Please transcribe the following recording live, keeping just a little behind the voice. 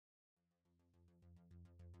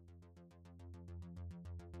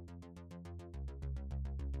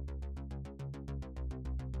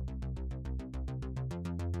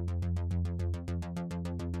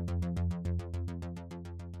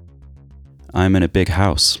I'm in a big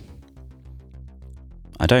house.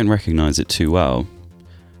 I don't recognize it too well.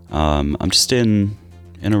 I'm just in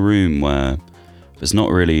a room where there's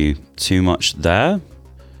not really too much there.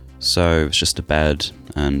 So it's just a bed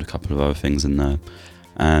and a couple of other things in there.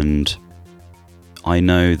 And I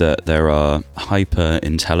know that there are hyper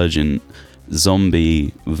intelligent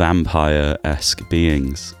zombie vampire-esque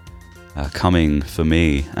beings coming for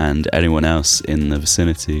me and anyone else in the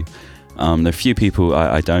vicinity. There are a few people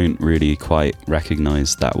I don't really quite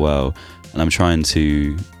recognize that well, and I'm trying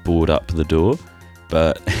to board up the door,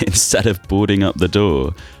 but instead of boarding up the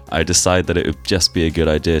door, I decide that it would just be a good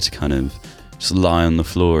idea to kind of just lie on the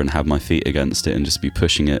floor and have my feet against it and just be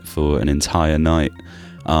pushing it for an entire night,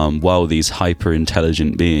 while these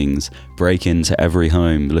hyper-intelligent beings break into every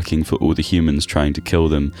home looking for all the humans trying to kill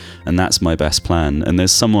them. And that's my best plan. And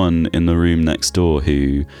there's someone in the room next door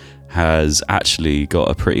who has actually got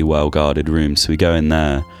a pretty well-guarded room, so we go in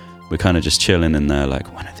there, we're kind of just chilling in there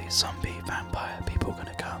like, when are these zombie vampire people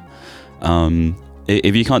gonna come?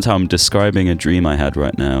 If you can't tell, I'm describing a dream I had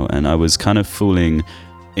right now, and I was kind of falling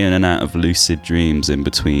in and out of lucid dreams in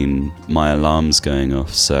between my alarms going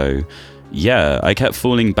off. So yeah, I kept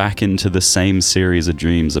falling back into the same series of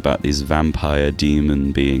dreams about these vampire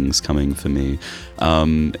demon beings coming for me.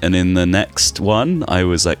 And in the next one, I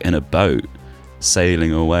was like in a boat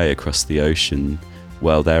sailing away across the ocean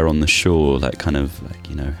while they're on the shore, like kind of like,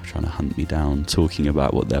 you know, trying to hunt me down, talking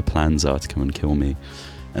about what their plans are to come and kill me.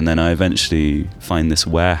 And then I eventually find this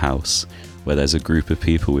warehouse where there's a group of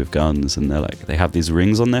people with guns, and they have these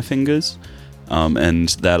rings on their fingers. And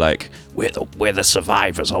they're like, we're the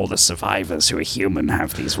survivors. All the survivors who are human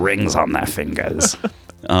have these rings on their fingers.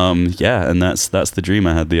 Yeah, and that's the dream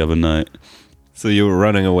I had the other night. So you were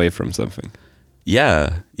running away from something?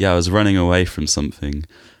 Yeah, I was running away from something.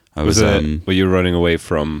 Were you running away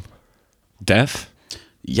from death?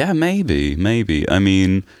 Yeah, maybe. I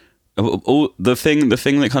mean, the thing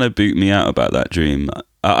that kind of boot me out about that dream,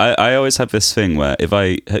 I always have this thing where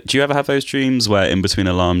do you ever have those dreams where in between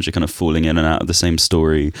alarms you're kind of falling in and out of the same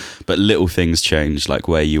story, but little things change, like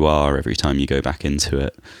where you are every time you go back into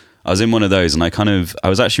it? I was in one of those, and I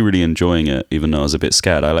was actually really enjoying it, even though I was a bit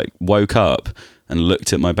scared. I woke up and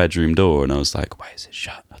looked at my bedroom door, and I was like, why is it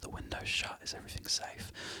shut? Are the windows shut? Is everything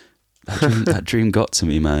safe? That dream got to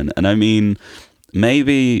me, man. And I mean,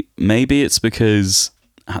 maybe it's because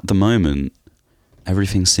at the moment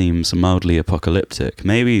everything seems mildly apocalyptic.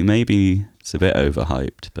 Maybe it's a bit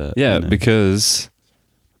overhyped, but yeah, you know. Because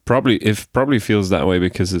probably feels that way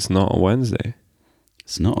because it's not a Wednesday.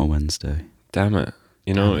 It's not a Wednesday. Damn it!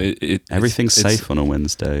 You know, everything's safe on a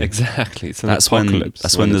Wednesday. Exactly. It's an that's apocalypse.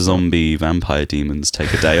 That's when the zombie vampire demons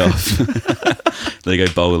take a day off. They go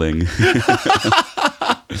bowling.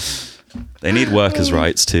 They need workers'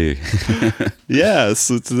 rights too. Yeah,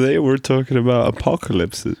 so today we're talking about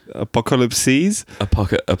apocalypses, apocalyptic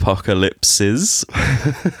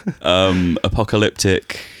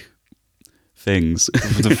things.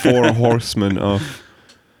 The four horsemen of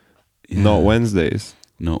not Wednesdays.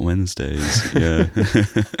 Not Wednesdays, yeah.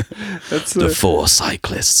 That's the four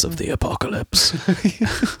cyclists of the apocalypse.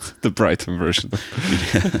 The Brighton version.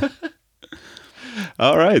 Yeah.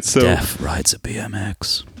 All right, so Death rides a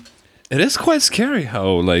BMX. It is quite scary how,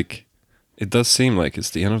 like, it does seem like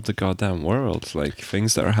it's the end of the goddamn world, like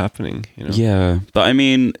things that are happening, you know? Yeah, but I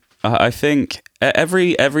mean, I think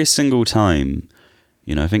every single time,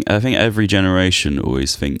 you know, I think every generation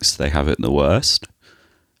always thinks they have it the worst.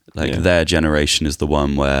 Like their generation is the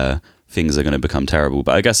one where things are going to become terrible.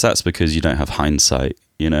 But I guess that's because you don't have hindsight,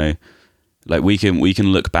 you know? Like we can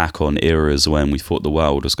look back on eras when we thought the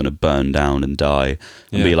world was going to burn down and die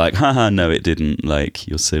and be like, haha, no, it didn't. Like,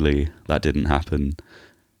 you're silly. That didn't happen.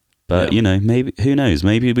 But, you know, maybe, who knows?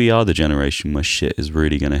 Maybe we are the generation where shit is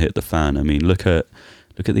really going to hit the fan. I mean, look at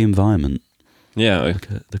the environment. Yeah.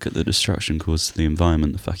 Look at the destruction caused to the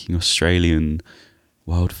environment, the fucking Australian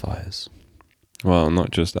wildfires. Well, not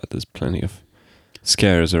just that. There's plenty of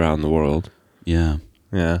scares around the world. Yeah.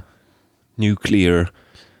 Yeah. Nuclear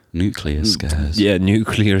scares. Yeah,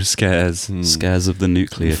 nuclear scares. And scares of the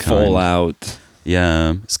nuclear kind. Fallout.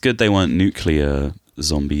 Yeah. It's good they weren't nuclear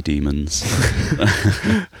zombie demons.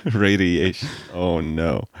 Radiation. Oh,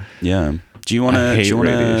 no. Yeah. Do you want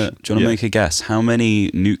to make a guess? How many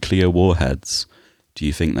nuclear warheads do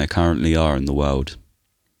you think there currently are in the world?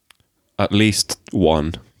 At least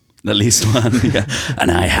one. At least one, yeah.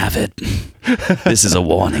 And I have it. This is a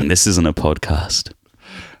warning. This isn't a podcast.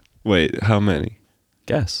 Wait, how many?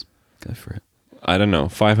 Guess. Go for it. I don't know.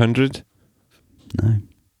 500? No.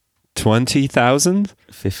 20,000?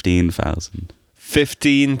 15,000.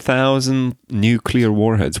 15,000 nuclear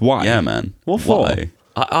warheads. Why? Yeah, man. What for? Why?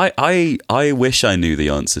 I wish I knew the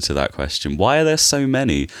answer to that question. Why are there so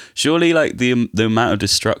many? Surely, like the amount of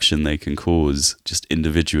destruction they can cause just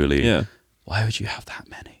individually. Yeah. Why would you have that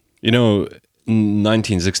many? You know, in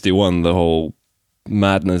 1961, the whole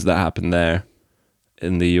madness that happened there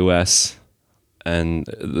in the US and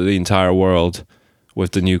the entire world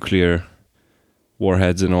with the nuclear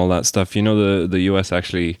warheads and all that stuff. You know, the US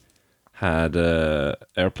actually had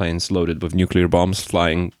airplanes loaded with nuclear bombs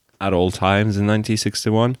flying at all times in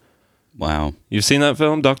 1961. Wow. You've seen that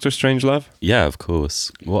film, Doctor Strangelove? Yeah, of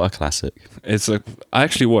course. What a classic. I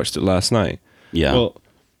actually watched it last night. Yeah. Well,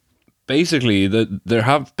 basically, there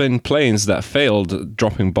have been planes that failed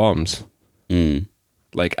dropping bombs,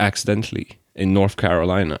 like accidentally in North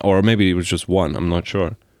Carolina, or maybe it was just one. I'm not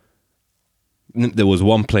sure. There was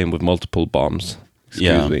one plane with multiple bombs.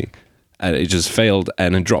 Excuse me, and it just failed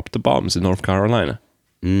and it dropped the bombs in North Carolina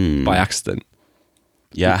by accident.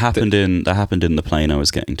 Yeah, that happened in the plane I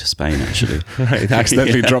was getting to Spain, actually. Right, it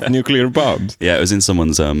accidentally dropped nuclear bombs. Yeah, it was in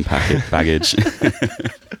someone's baggage.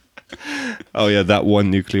 Oh yeah, that one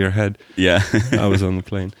nuclear head. Yeah. I was on the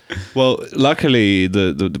plane. Well, luckily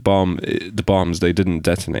the bombs, they didn't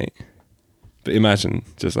detonate. But imagine,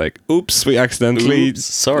 just like, oops, we accidentally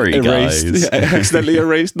sorry erased, guys. accidentally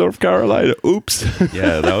erased North Carolina. Oops.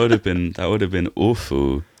 Yeah, that would have been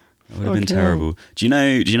awful. That would have been terrible. Do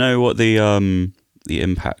you know what the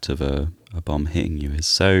impact of a bomb hitting you is?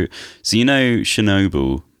 So you know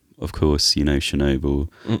Chernobyl, of course, Chernobyl,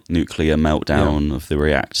 nuclear meltdown of the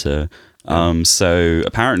reactor. So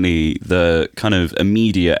apparently the kind of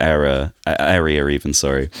immediate area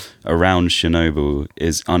around Chernobyl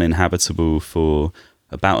is uninhabitable for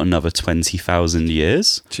about another 20,000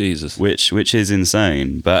 years. Jesus. Which is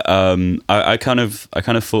insane. But I kind of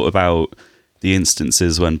thought about the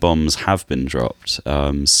instances when bombs have been dropped.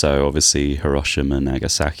 So obviously Hiroshima,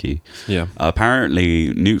 Nagasaki. Yeah.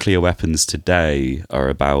 Apparently nuclear weapons today are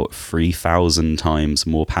about 3,000 times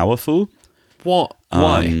more powerful. What?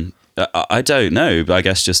 Why? I don't know, but I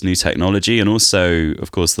guess just new technology, and also,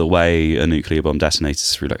 of course, the way a nuclear bomb detonates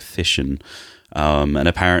is through like fission. And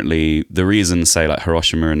apparently, the reason, say, like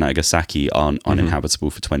Hiroshima and Nagasaki aren't uninhabitable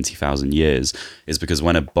for 20,000 years is because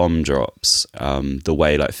when a bomb drops, the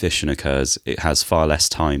way like fission occurs, it has far less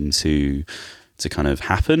time to kind of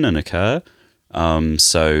happen and occur.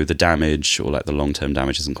 So the damage, or like the long-term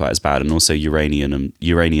damage, isn't quite as bad. And also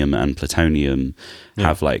uranium and plutonium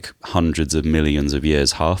have like hundreds of millions of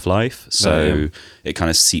years half-life. So it kind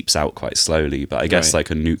of seeps out quite slowly. But I guess like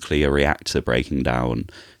a nuclear reactor breaking down,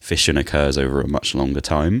 fission occurs over a much longer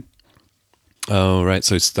time. Oh, right.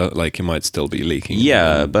 So it's still, like, it might still be leaking.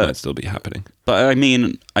 Yeah, but it might still be happening. But I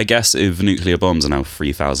mean, I guess if nuclear bombs are now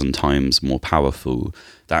 3,000 times more powerful,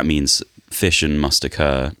 that means fission must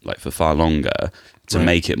occur like for far longer to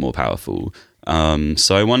make it more powerful.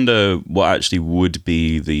 So I wonder what actually would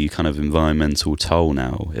be the kind of environmental toll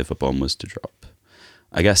now if a bomb was to drop.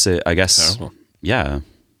 I guess Terrible. Yeah.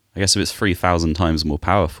 I guess if it's 3,000 times more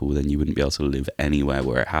powerful, then you wouldn't be able to live anywhere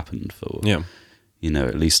where it happened for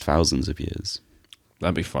at least thousands of years.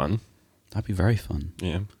 That'd be fun. That'd be very fun.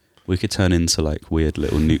 Yeah. We could turn into like weird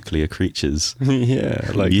little nuclear creatures.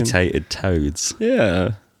 Yeah, like mutated toads.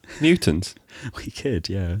 Yeah. Mutants. We could,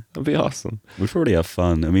 yeah. That'd be awesome. We'd probably have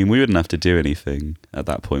fun. I mean, we wouldn't have to do anything at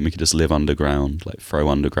that point. We could just live underground, like throw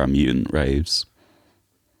underground mutant raves.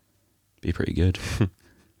 Be pretty good.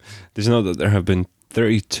 Did you know that there have been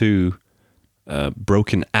 32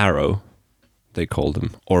 broken arrow, they call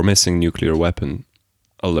them, or missing nuclear weapon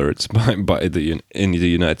alerts in the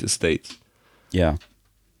United States? Yeah.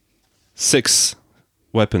 6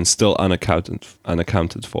 weapons still unaccounted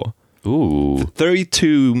for. Ooh.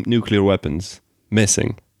 32 nuclear weapons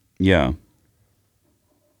missing. Yeah.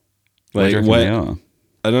 Like, what they are?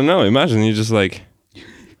 I don't know. Imagine you're just like...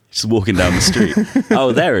 Just walking down the street.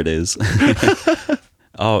 Oh, there it is.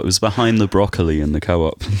 Oh, it was behind the broccoli in the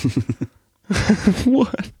co-op.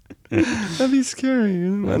 What? That'd be scary.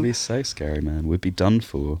 That'd be so scary, man. We'd be done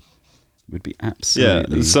for. We'd be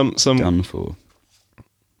absolutely some done for.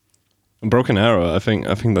 Broken Arrow, I think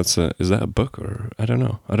that's is that a book, or I don't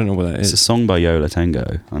know what that is. It's a song by Yo La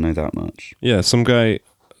Tengo. I know that much. Yeah, some guy,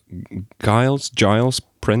 Giles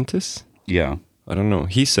Prentice. Yeah, I don't know.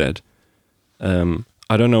 He said,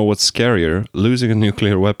 I don't know what's scarier, losing a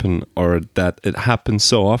nuclear weapon or that it happens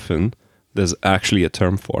so often. There's actually a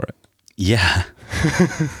term for it. Yeah.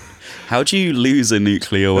 How do you lose a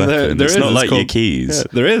nuclear weapon? It's not like your keys. Yeah,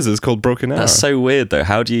 there is. It's called Broken Arrow. That's so weird, though.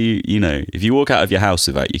 How do you, if you walk out of your house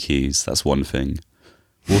without your keys, that's one thing.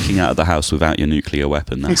 Walking out of the house without your nuclear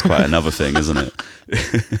weapon, that's quite another thing, isn't it?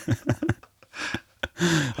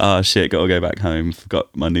 Oh shit, gotta go back home.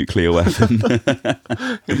 Forgot my nuclear weapon.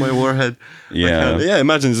 In my warhead. Yeah. Yeah,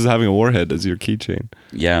 imagine just having a warhead as your keychain.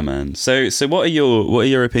 Yeah, man. So what are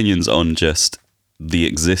your opinions on just the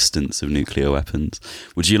existence of nuclear weapons?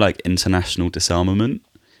 Would you like international disarmament?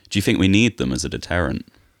 Do you think we need them as a deterrent?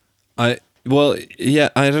 Well, yeah,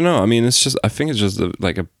 I don't know. I mean, I think it's just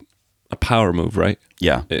like a power move, right?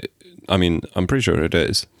 Yeah. I mean, I'm pretty sure it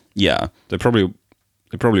is. Yeah. They probably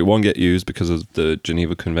won't get used because of the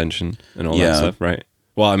Geneva Convention and all that stuff, right?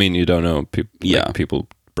 Well, I mean, you don't know. People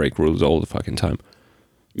break rules all the fucking time.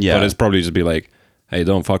 Yeah. But it's probably just be like, hey,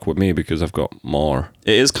 don't fuck with me because I've got more.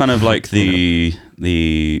 It is kind of like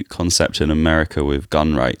the concept in America with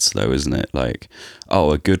gun rights, though, isn't it? Like,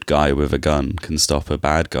 oh, a good guy with a gun can stop a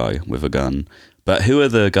bad guy with a gun. But who are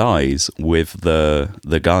the guys with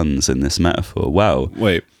the guns in this metaphor? Well,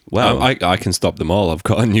 I can stop them all. I've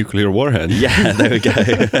got a nuclear warhead. Yeah, there we go.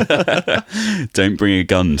 Don't bring a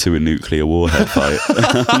gun to a nuclear warhead fight.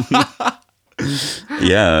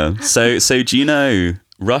 Yeah. So do you know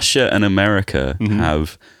Russia and America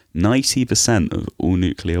have 90% of all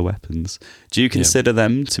nuclear weapons? Do you consider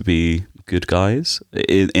them to be good guys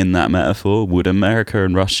in that metaphor? Would America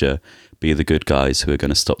and Russia be the good guys who are going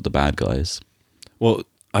to stop the bad guys? Well,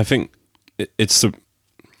 I think it's a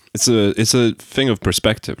thing of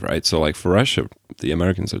perspective, right? So, like for Russia, the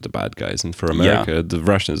Americans are the bad guys, and for America, the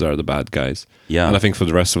Russians are the bad guys. Yeah, and I think for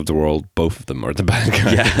the rest of the world, both of them are the bad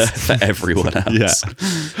guys. Yeah, for everyone else.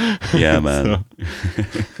 Yeah, man.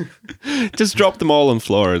 So, just drop them all in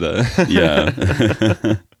Florida. Yeah.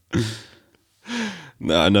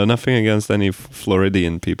 No, nothing against any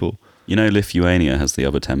Floridian people. You know, Lithuania has the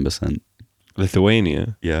other 10%.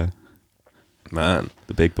 Lithuania, Yeah. Man,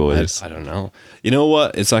 the big boys. I don't know. You know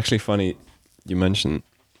what? It's actually funny. You mentioned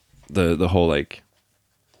the whole like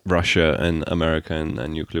Russia and America and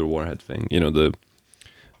nuclear warhead thing. You know,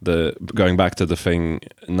 the going back to the thing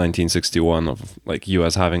in 1961 of like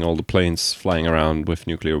US having all the planes flying around with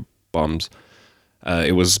nuclear bombs.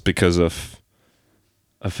 It was because of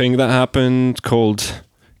a thing that happened called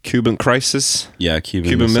Cuban crisis. Yeah,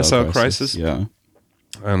 Cuban Missile Crisis. Yeah,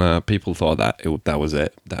 and people thought that that was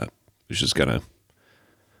it. That was just gonna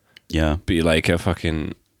be like a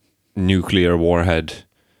fucking nuclear warhead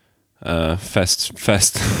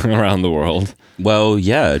fest around the world. Well,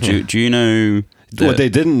 yeah. Do you know what they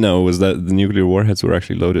didn't know was that the nuclear warheads were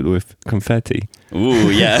actually loaded with confetti.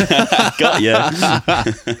 Ooh, yeah. Got ya.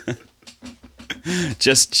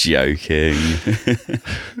 Just joking.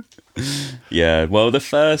 Yeah, well, the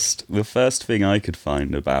first thing I could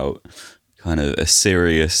find about kind of a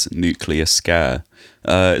serious nuclear scare,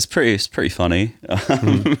 it's pretty funny.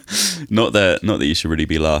 Not that you should really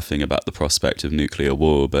be laughing about the prospect of nuclear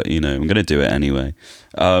war, but you know, I'm going to do it anyway.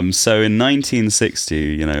 So in 1960,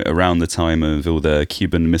 you know, around the time of all the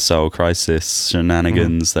Cuban Missile Crisis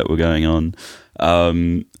shenanigans that were going on,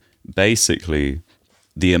 basically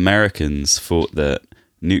the Americans thought that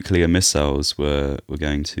nuclear missiles were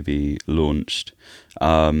going to be launched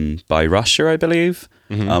by Russia, I believe.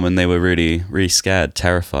 And they were really, really scared,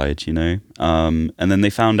 terrified, you know. And then they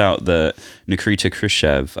found out that Nikita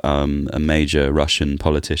Khrushchev, a major Russian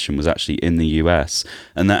politician, was actually in the US,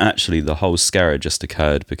 and that actually the whole scare had just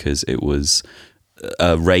occurred because it was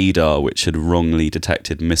a radar which had wrongly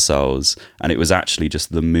detected missiles, and it was actually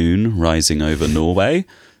just the moon rising over Norway.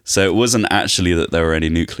 So it wasn't actually that there were any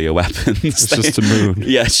nuclear weapons. It's just the moon.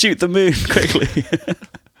 Yeah, shoot the moon quickly.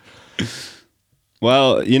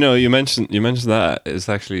 Well, you know, you mentioned that. It's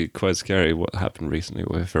actually quite scary what happened recently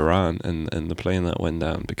with Iran and the plane that went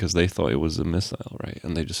down because they thought it was a missile, right?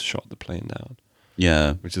 And they just shot the plane down.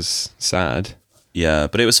 Yeah. Which is sad. Yeah,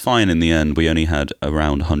 but it was fine in the end. We only had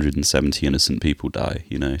around 170 innocent people die,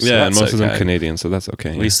 you know. So yeah, and most of them Canadian, so that's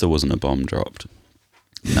okay. At least there wasn't a bomb dropped.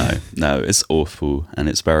 No, it's awful and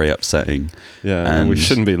it's very upsetting. Yeah, and we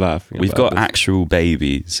shouldn't be laughing. We've got actual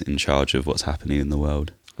babies in charge of what's happening in the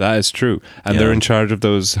world. That is true. And they're in charge of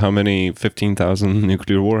those, how many, 15,000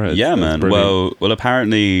 nuclear warheads? Yeah, man. Well,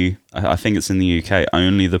 apparently, I think it's in the UK,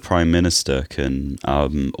 only the Prime Minister can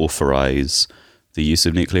authorize the use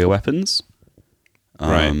of nuclear weapons.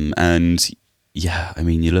 Right. And yeah, I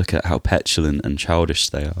mean, you look at how petulant and childish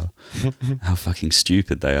they are, how fucking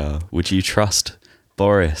stupid they are. Would you trust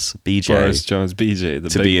Boris Jones,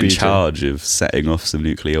 BJ, to be in charge of setting off some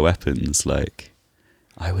nuclear weapons? Like,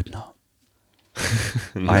 I would not.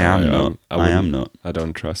 No, I am not. I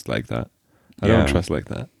don't trust like that. I don't trust like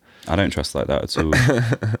that at all.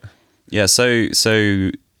 Yeah,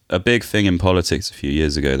 so a big thing in politics a few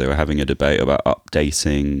years ago, they were having a debate about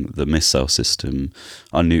updating the missile system,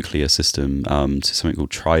 our nuclear system, to something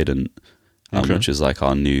called Trident. Okay. which is like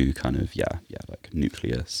our new kind of like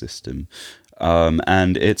nuclear system,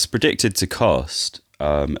 and it's predicted to cost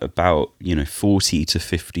about 40 to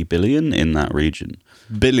 50 billion in that region.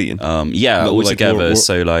 Billion. Yeah, But, like, altogether.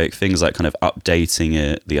 So like things like kind of updating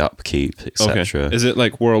it, the upkeep, etc. Is it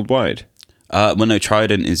like worldwide? Well, no,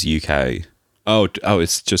 Trident is UK. Oh,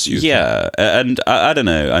 it's just you. Yeah, and I don't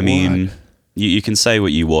know. I mean, Why? you can say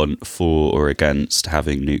what you want for or against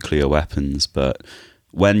having nuclear weapons, but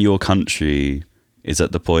when your country is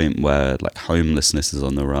at the point where like homelessness is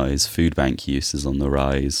on the rise, food bank use is on the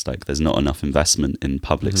rise, like there's not enough investment in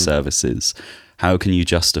public services, how can you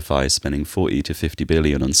justify spending 40 to 50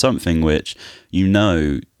 billion on something which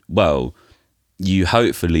well, you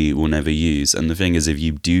hopefully will never use? And the thing is, if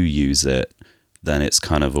you do use it, then it's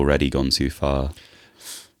kind of already gone too far.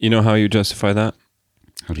 You know how you justify that?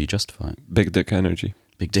 How do you justify it? Big dick energy.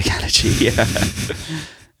 Big dick energy, yeah.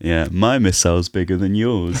 Yeah, my missile's bigger than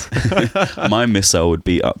yours. My missile would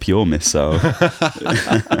beat up your missile.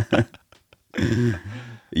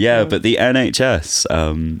 Yeah, but the NHS,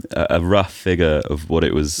 a rough figure of what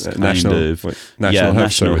it was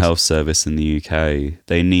National Health Service in the UK,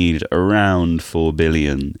 they need around 4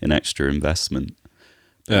 billion in extra investment.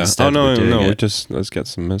 But Yeah. instead Oh we're doing no. it- Let's get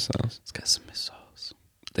some missiles. Let's get some missiles.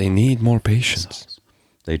 They need more patience.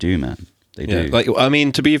 They do, man. They Yeah. do. Like, I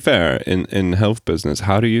mean, to be fair, in health business,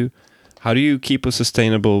 how do you keep a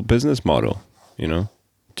sustainable business model? You know,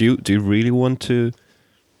 do you really want to,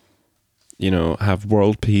 have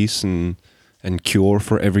world peace and cure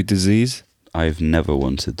for every disease? I've never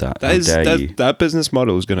wanted that. How dare you? That business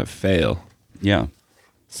model is going to fail. Yeah.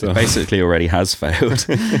 So Basically already has failed.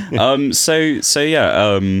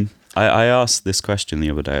 I asked this question the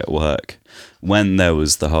other day at work when there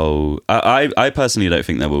was the whole... I personally don't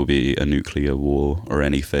think there will be a nuclear war or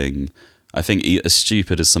anything. I think as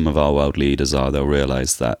stupid as some of our world leaders are, they'll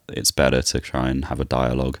realise that it's better to try and have a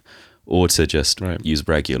dialogue or to just use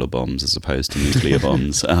regular bombs as opposed to nuclear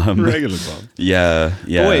bombs. regular bomb. Yeah.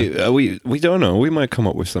 But wait, we don't know. We might come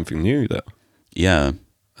up with something new though. Yeah.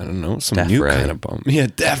 I don't know, some Death new ray. kind of bomb. Yeah,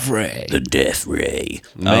 death ray. The death ray.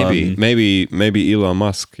 Maybe Elon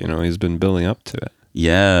Musk. He's been building up to it.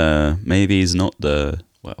 Yeah, maybe he's not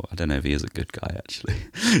well, I don't know if he is a good guy actually.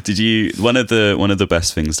 One of the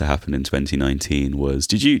best things to happen in 2019 was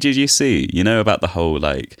did you see about the whole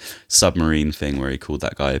like submarine thing where he called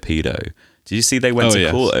that guy a pedo? Did you see they went to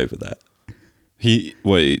court over that?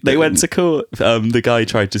 They went to court. The guy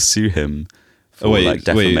tried to sue him for like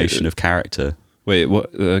defamation of character. Wait,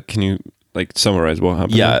 what? Can you like summarize what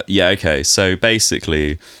happened? Yeah. Okay. So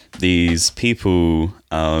basically, these people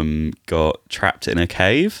got trapped in a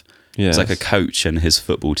cave. Yeah, it's like a coach and his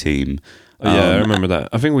football team. I remember that.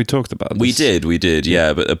 I think we talked about this. We did.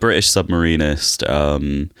 Yeah, but a British submarinist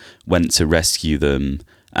went to rescue them,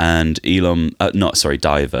 and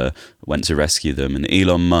diver went to rescue them, and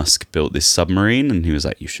Elon Musk built this submarine, and he was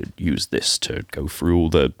like, "You should use this to go through all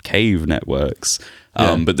the cave networks."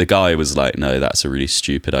 But the guy was like, "No, that's a really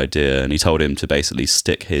stupid idea," and he told him to basically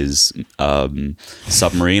stick his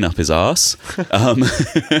submarine up his arse.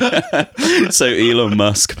 So Elon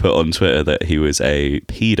Musk put on Twitter that he was a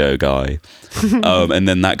pedo guy, and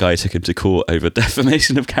then that guy took him to court over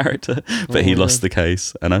defamation of character, but he lost the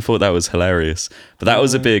case, and I thought that was hilarious. But that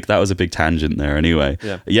was a big tangent there. Anyway,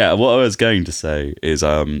 yeah. What I was going to say is,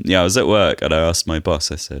 I was at work and I asked my boss.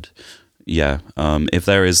 I said, if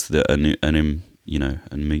there is a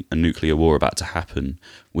nuclear war about to happen,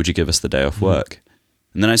 would you give us the day off work?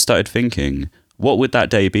 And then I started thinking, what would that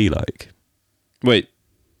day be like? Wait,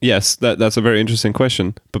 yes, that's a very interesting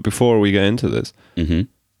question. But before we get into this,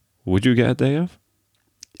 would you get a day off?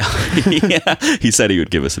 Yeah, he said he would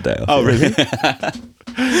give us a day off. Oh, really?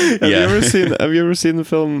 Have you ever seen the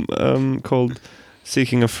film called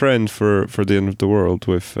Seeking a Friend for the End of the World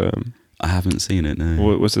with... I haven't seen it,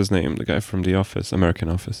 no. What's his name? The guy from The Office, American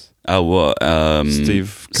Office. Oh, what?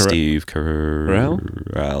 Steve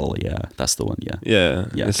Carell? Yeah, that's the one, yeah. Yeah.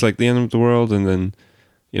 It's like the end of the world, and then,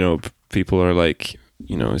 people are like,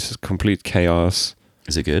 it's just complete chaos.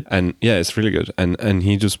 Is it good? And yeah, it's really good. And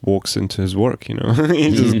he just walks into his work, he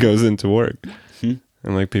just goes into work. And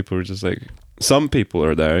like people are just like, some people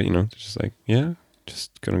are there, they're just like, yeah,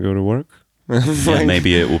 just gonna go to work. Yeah,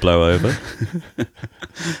 maybe it will blow over.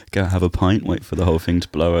 Go have a pint, wait for the whole thing to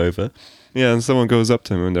blow over. Yeah, and someone goes up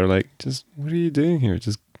to him and they're like, just, what are you doing here?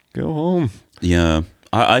 Just go home. Yeah,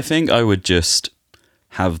 I think I would just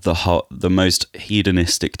have the most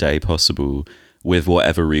hedonistic day possible with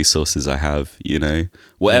whatever resources I have,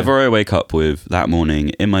 Whatever I wake up with that morning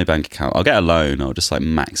in my bank account, I'll get a loan, I'll just like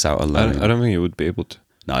max out a loan. I don't think you would be able to.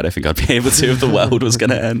 No, I don't think I'd be able to if the world was going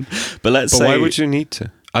to end. But let's say... why would you need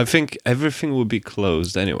to? I think everything will be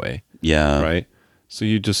closed anyway, Yeah. right? So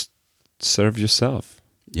you just serve yourself,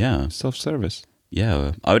 Yeah. self-service.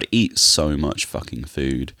 Yeah. I would eat so much fucking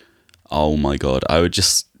food. Oh my God. I would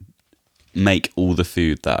just make all the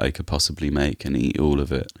food that I could possibly make and eat all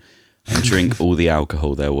of it and drink all the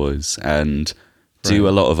alcohol there was and do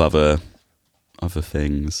a lot of other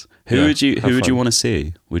things. Who Yeah, would you have fun. want to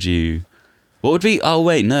see? What would be, oh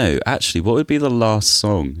wait, no, actually, what would be the last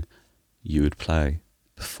song you would play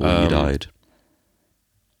before you died?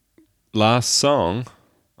 Last song,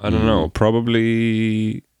 I don't know.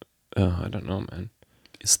 Probably, I don't know, man.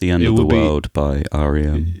 It's The End It of the would be- World by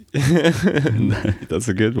R.E.M. That's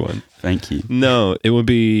a good one. Thank you. No, it would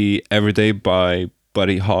be Everyday by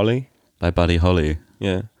Buddy Holly. By Buddy Holly.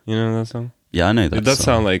 Yeah, you know that song? Yeah, I know that It does song.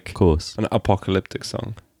 sound like Of course. an apocalyptic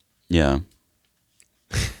song. Yeah.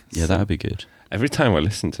 Yeah, that would be good. Every time I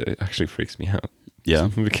listen to it, it actually freaks me out. Yeah.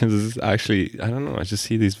 Because it's actually, I don't know, I just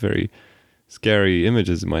see these very scary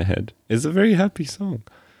images in my head. It's a very happy song.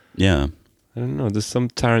 Yeah. I don't know, there's some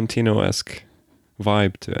Tarantino-esque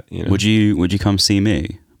vibe to it, you know? Would you come see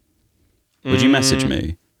me? Would you message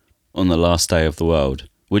me on the last day of the world?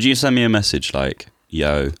 Would you send me a message like,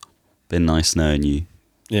 yo, been nice knowing you.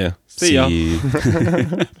 Yeah. See ya. you.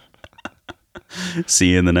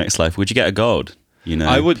 See you in the next life. Would you get a god? You know,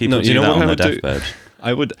 I would- people no, do you know that what on I their would do?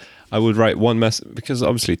 deathbed. I would write one message, because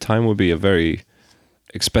obviously time would be a very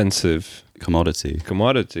expensive Commodity.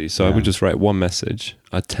 commodity. So I Yeah. would just write one message,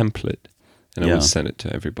 a template, and I Yeah. would send it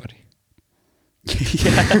to everybody.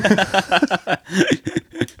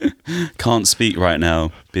 Can't speak right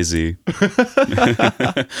now. Busy.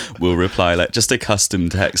 We'll reply like just a custom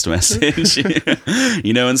text message.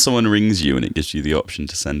 You know when someone rings you and it gives you the option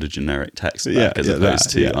to send a generic text back Yeah, as yeah, opposed that,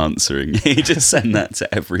 to yeah. answering. You just send that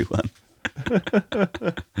to everyone.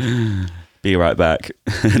 Be right back.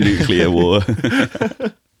 Nuclear war.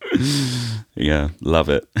 Yeah, love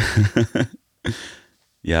it.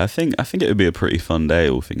 Yeah, I think it would be a pretty fun day,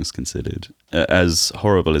 all things considered. As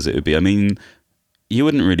horrible as it would be, I mean, you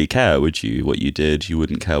wouldn't really care, would you? What you did, you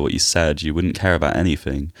wouldn't care what you said, you wouldn't care about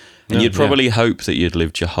anything, and No, you'd yeah. probably hope that you'd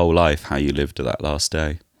lived your whole life how you lived that last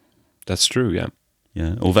day. That's true, yeah.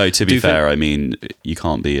 Yeah. Although to Do be you think- fair, I mean, you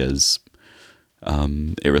can't be as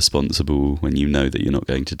irresponsible when you know that you're not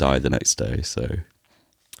going to die the next day. So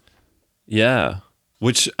Yeah.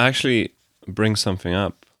 Which actually brings something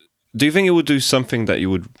up. Do you think it would do something that you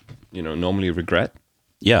would, normally regret?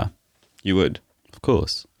 yeah, You would. of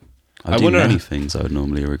course. I I do wonder- many things I would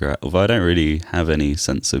normally regret, although I don't really have any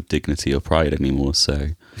sense of dignity or pride anymore. So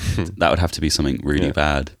that would have to be something really Yeah.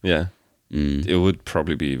 bad. Yeah. Mm. It would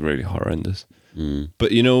probably be really horrendous. Mm.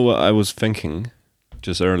 But you know what I was thinking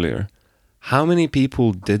just earlier? How many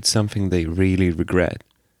people did something they really regret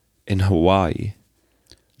in Hawaii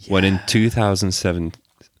when in 2007,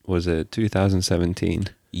 was it 2017?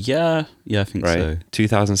 Yeah, I think Right? so.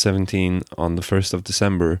 2017, on the 1st of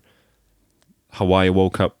December, Hawaii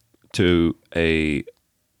woke up to a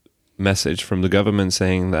message from the government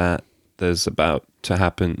saying that they're about to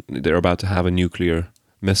have a nuclear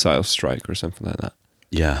missile strike or something like that.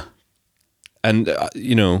 Yeah. And,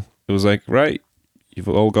 it was like, right, you've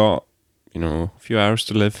all got, a few hours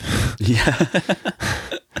to live. Yeah.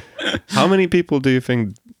 How many people do you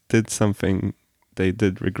think did something they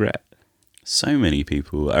did regret? So many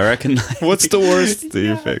people. I reckon. What's the worst, do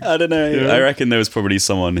you think? I don't know. Yeah. I reckon there was probably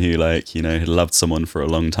someone who, had loved someone for a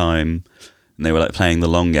long time, and they were like playing the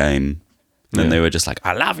long game, and then Yeah. they were just like,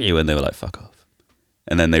 "I love you," and they were like, "Fuck off,"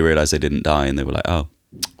 and then they realized they didn't die, and they were like, "Oh,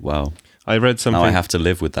 well, I read something. now I have to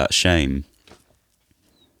live with that shame."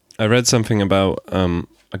 I read something about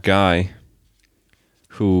a guy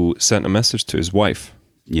who sent a message to his wife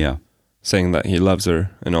Yeah. saying that he loves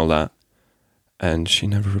her and all that, and she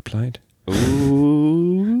never replied.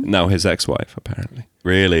 Ooh. Now his ex-wife, apparently.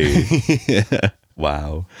 Really? Yeah.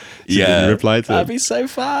 Wow. She didn't reply to That'd him. be so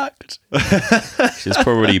fucked. She's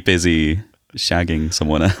probably busy shagging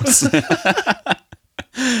someone else.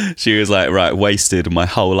 She was like, right, wasted my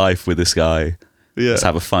whole life with this guy. Yeah. Let's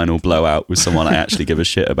have a final blowout with someone I actually give a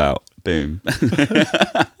shit about. Boom.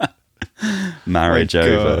 Marriage My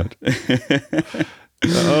over.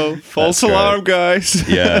 Oh, false That's alarm, guys.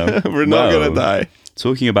 Yeah. We're not Well, going to die.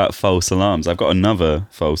 Talking about false alarms, I've got another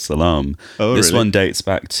false alarm. Oh, This really? one dates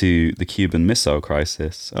back to the Cuban Missile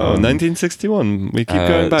Crisis. 1961. We keep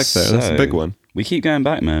going back there. That's a big one. We keep going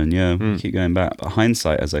back, man. Yeah, Hmm. we keep going back. But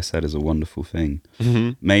hindsight, as I said, is a wonderful thing.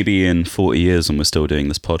 Mm-hmm. Maybe in 40 years when we're still doing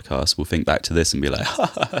this podcast, we'll think back to this and be like,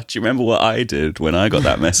 do you remember what I did when I got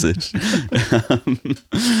that message?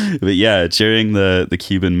 But yeah, during the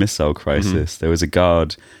Cuban Missile Crisis, there was a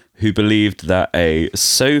guard who believed that a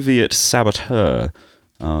Soviet saboteur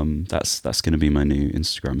That's going to be my new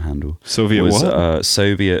Instagram handle. Soviet was, what?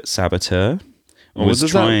 Soviet saboteur. Oh, what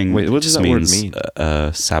does that- wait, what does just that word means, mean?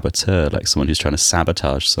 saboteur, like someone who's trying to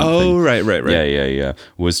sabotage something. Oh, right. Yeah.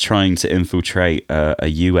 Was trying to infiltrate a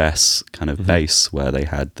US kind Mm-hmm. of base where they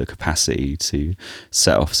had the capacity to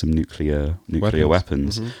set off some nuclear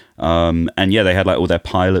weapons. Mm-hmm. And yeah, they had like all their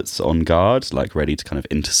pilots on guard, like ready to kind of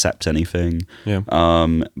intercept anything. Yeah.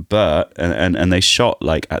 But and they shot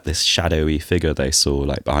like at this shadowy figure they saw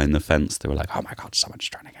like behind the fence. They were like, "Oh my god, someone's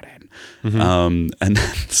trying to get in." Mm-hmm. And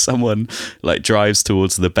then someone like drives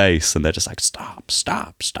towards the base, and they're just like, "Stop!"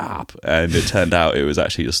 And it turned out it was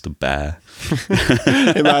actually just a bear,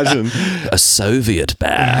 Imagine a Soviet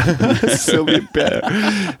bear. a Soviet bear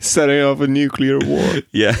setting off a nuclear war.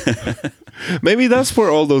 Yeah. Maybe that's where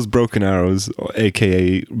all those broken arrows,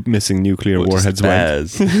 aka missing nuclear Or just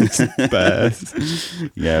warheads, went. bears. Bears.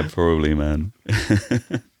 Yeah, probably, man.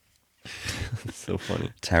 So funny.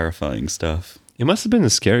 Terrifying stuff. It must have been a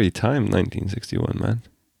scary time, 1961, man.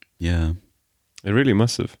 Yeah. It really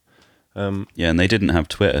must have. Yeah, and they didn't have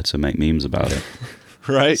Twitter to make memes about it.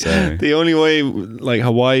 Right? So- The only way, like,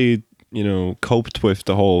 Hawaii, coped with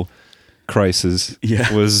the whole crisis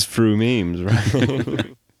Yeah. was through memes,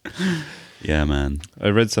 right? Yeah, man. I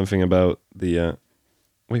read something about the...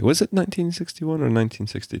 wait, was it 1961 or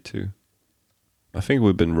 1962? I think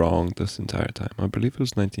we've been wrong this entire time. I believe it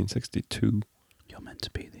was 1962. You're meant to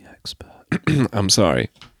be the expert. I'm sorry.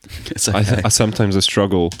 It's okay. I sometimes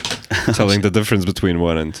struggle telling the difference between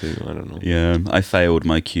 1 and 2. I don't know. Yeah, I failed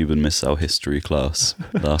my Cuban Missile History class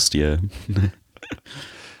last year.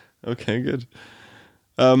 Okay, good.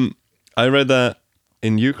 I read that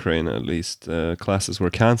in Ukraine, at least, classes were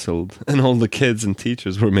cancelled, and all the kids and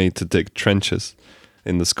teachers were made to dig trenches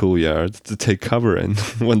in the schoolyard to take cover in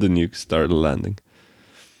when the nukes started landing.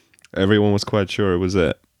 Everyone was quite sure it was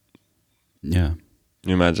it. Yeah.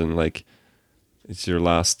 You imagine, like, it's your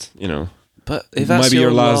last, But if that's Maybe your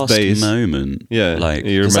your last last days. moment, Yeah, like,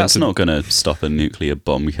 you're 'cause meant that's to- not going to stop a nuclear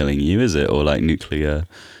bomb killing you, is it? Or like nuclear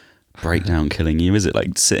breakdown killing you, is it?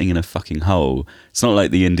 Like sitting in a fucking hole. It's not like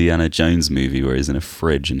the Indiana Jones movie where he's in a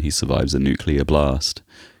fridge and he survives a nuclear blast,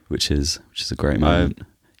 which is a great moment.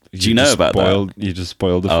 Do you know just about spoiled, that? You just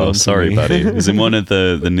spoiled the film. Oh, for sorry, me. buddy. It was in one of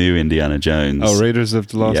the new Indiana Jones. Oh, Raiders of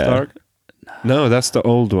the Lost Yeah. Ark? No, that's the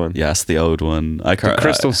old one. Yeah, that's the old one. I can't. The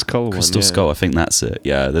Crystal Skull one. Crystal yeah. Skull, I think that's it.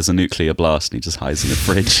 Yeah, there's a nuclear blast and he just hides in a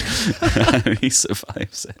fridge. And he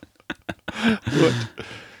survives it. What?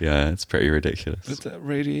 Yeah, it's pretty ridiculous. But that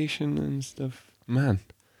radiation and stuff, man,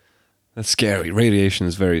 that's scary. Radiation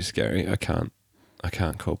is very scary. I can't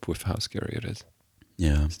cope with how scary it is.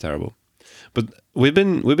 Yeah. It's terrible. But we've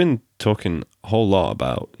been talking a whole lot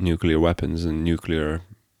about nuclear weapons and nuclear,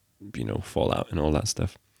 fallout and all that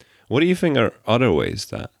stuff. What do you think are other ways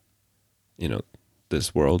that,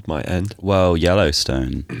 this world might end? Well,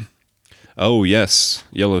 Yellowstone. Oh yes,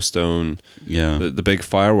 Yellowstone, Yeah. the big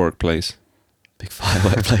firework place. Big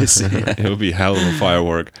firework place. Yeah. It would be hell of a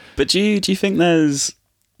firework. But do you think there's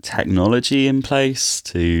technology in place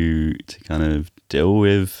to kind of deal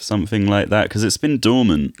with something like that? Because it's been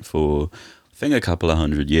dormant for, I think, a couple of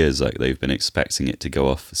 100 years. Like they've been expecting it to go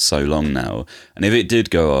off for so long now. And if it did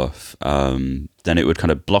go off, then it would kind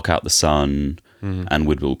of block out the sun, and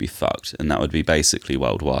we'd all be fucked. And that would be basically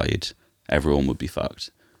worldwide. Everyone would be fucked.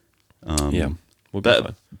 Yeah, would be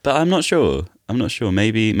fine. But I'm not sure.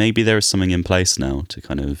 Maybe there is something in place now to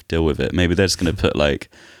kind of deal with it. Maybe they're just going to put like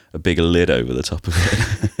a big lid over the top of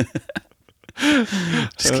it.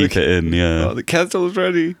 Just keep it in, yeah. Oh, the kettle's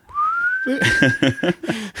ready.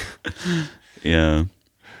 Yeah.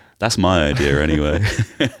 That's my idea anyway.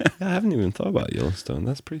 I haven't even thought about Yellowstone.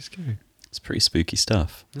 That's pretty scary. It's pretty spooky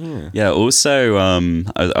stuff. Yeah. Yeah, also,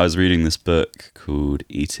 I was reading this book called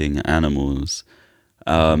Eating Animals,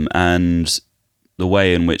 and the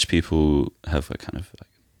way in which people have a kind of,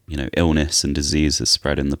 illness and disease has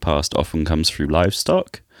spread in the past often comes through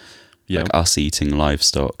livestock. Yeah. Like us eating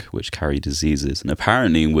livestock which carry diseases. And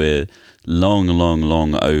apparently we're long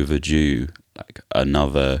overdue, like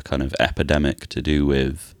another kind of epidemic to do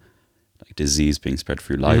with like disease being spread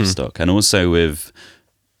through livestock. And also with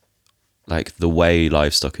like the way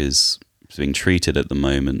livestock is being treated at the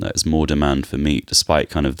moment, there's more demand for meat, despite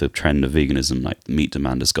kind of the trend of veganism. Like meat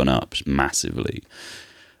demand has gone up massively.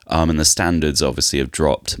 And the standards obviously have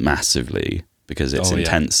dropped massively because it's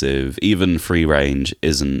intensive. Even free range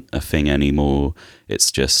isn't a thing anymore.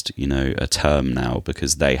 It's just, a term now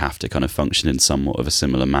because they have to kind of function in somewhat of a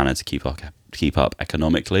similar manner to keep up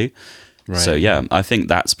economically. Right. So yeah, I think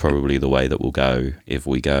that's probably the way that we'll go. If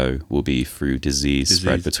we go, will be through disease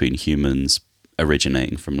spread between humans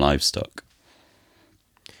originating from livestock.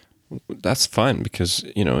 that's fine because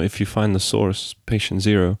if you find the source, patient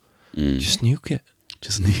zero, just nuke it.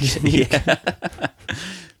 Just need, yeah.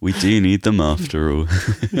 We do need them after all.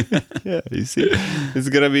 Yeah, you see, it's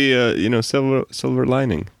gonna be silver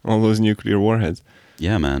lining. All those nuclear warheads.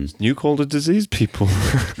 Yeah, man. Nuke all the diseased people.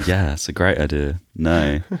 Yeah, it's a great idea.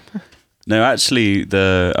 No, actually,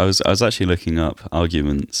 I was actually looking up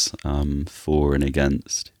arguments for and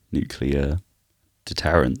against nuclear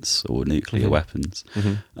deterrence or nuclear weapons.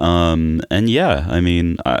 And yeah, I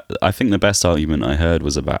mean, I think the best argument I heard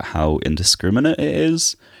was about how indiscriminate it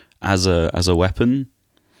is as a weapon.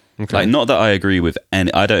 Okay. Like, not that I don't agree with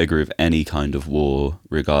any kind of war,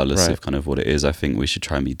 regardless Right. of kind of what it is. I think we should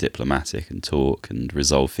try and be diplomatic and talk and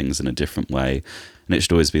resolve things in a different way. And it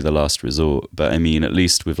should always be the last resort. But I mean, at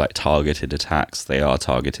least with like targeted attacks, they are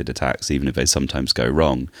targeted attacks, even if they sometimes go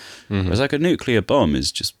wrong. Whereas like a nuclear bomb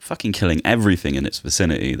is just fucking killing everything in its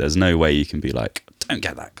vicinity. There's no way you can be like, don't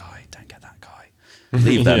get that guy, don't get that guy.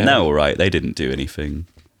 Leave them, Yeah. they're all right. They didn't do anything.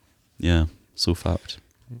 Yeah, it's all fucked.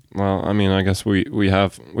 Well, I mean, I guess we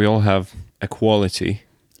all have equality.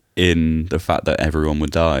 In the fact that everyone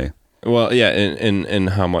would die. Well, yeah, in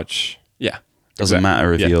how much, yeah. Doesn't exactly.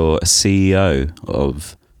 matter if Yeah. you're a CEO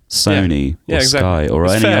of Sony Yeah, or exactly. Sky or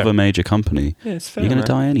It's any fair. other major company. Yeah, it's fair. You're going to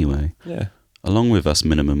man. die anyway, Yeah. along with us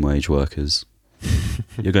minimum wage workers.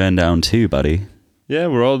 You're going down too, buddy. Yeah,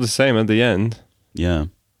 we're all the same at the end. Yeah.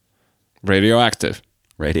 Radioactive.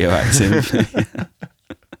 Radioactive.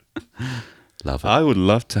 Love it. I would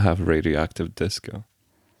love to have radioactive disco.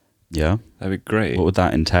 Yeah. That'd be great. What would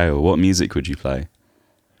that entail? What music would you play?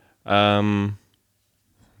 Don't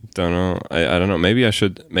know. I don't know. Maybe I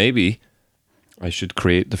should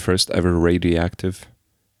create the first ever radioactive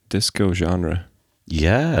disco genre.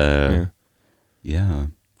 Yeah. Yeah.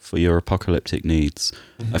 For your apocalyptic needs.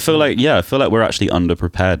 I feel like we're actually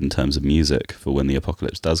underprepared in terms of music for when the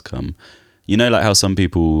apocalypse does come. You know, like how some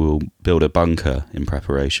people will build a bunker in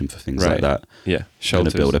preparation for things like Right. that. Yeah, Gonna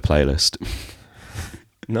shelters. build a playlist.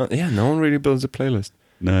 No one really builds a playlist.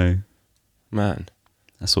 No. Man,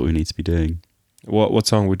 That's what we need to be doing. what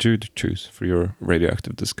song would you choose for your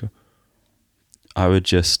radioactive disco? I would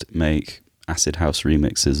just make acid house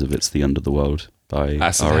remixes of "It's the End of the World" by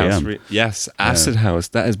R.E.M. Yes, Acid House.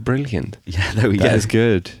 That is brilliant. Yeah, there we go. That is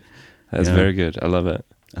good. That is Yeah. very good. I love it.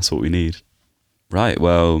 That's what we need. Right.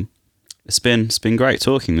 Well, it's been great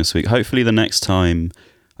talking this week. Hopefully, the next time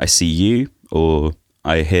I see you or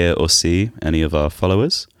I hear or see any of our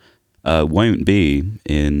followers won't be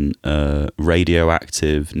in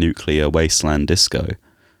radioactive nuclear wasteland disco.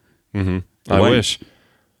 Mm-hmm. I won't- wish.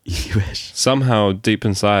 You wish. Somehow deep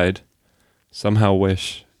inside,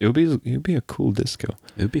 wish it would be a cool disco.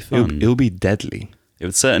 It would be fun. It'll be deadly. It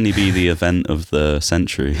would certainly be the event of the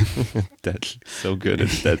century. Deadly. So good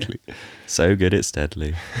it's deadly. So good it's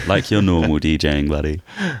deadly. Like your normal DJing, buddy.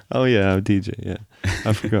 Oh yeah, I'm DJ. Yeah,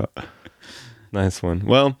 I forgot. Nice one.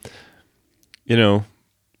 Well,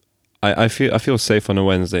 I feel safe on a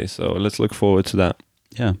Wednesday, so let's look forward to that.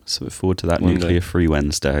 Yeah, so look forward to that One day. nuclear-free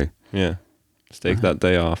Wednesday. Yeah, let's take that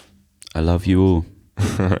day off. I love you all.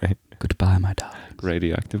 All right. Goodbye, my darling.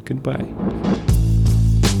 Radioactive goodbye.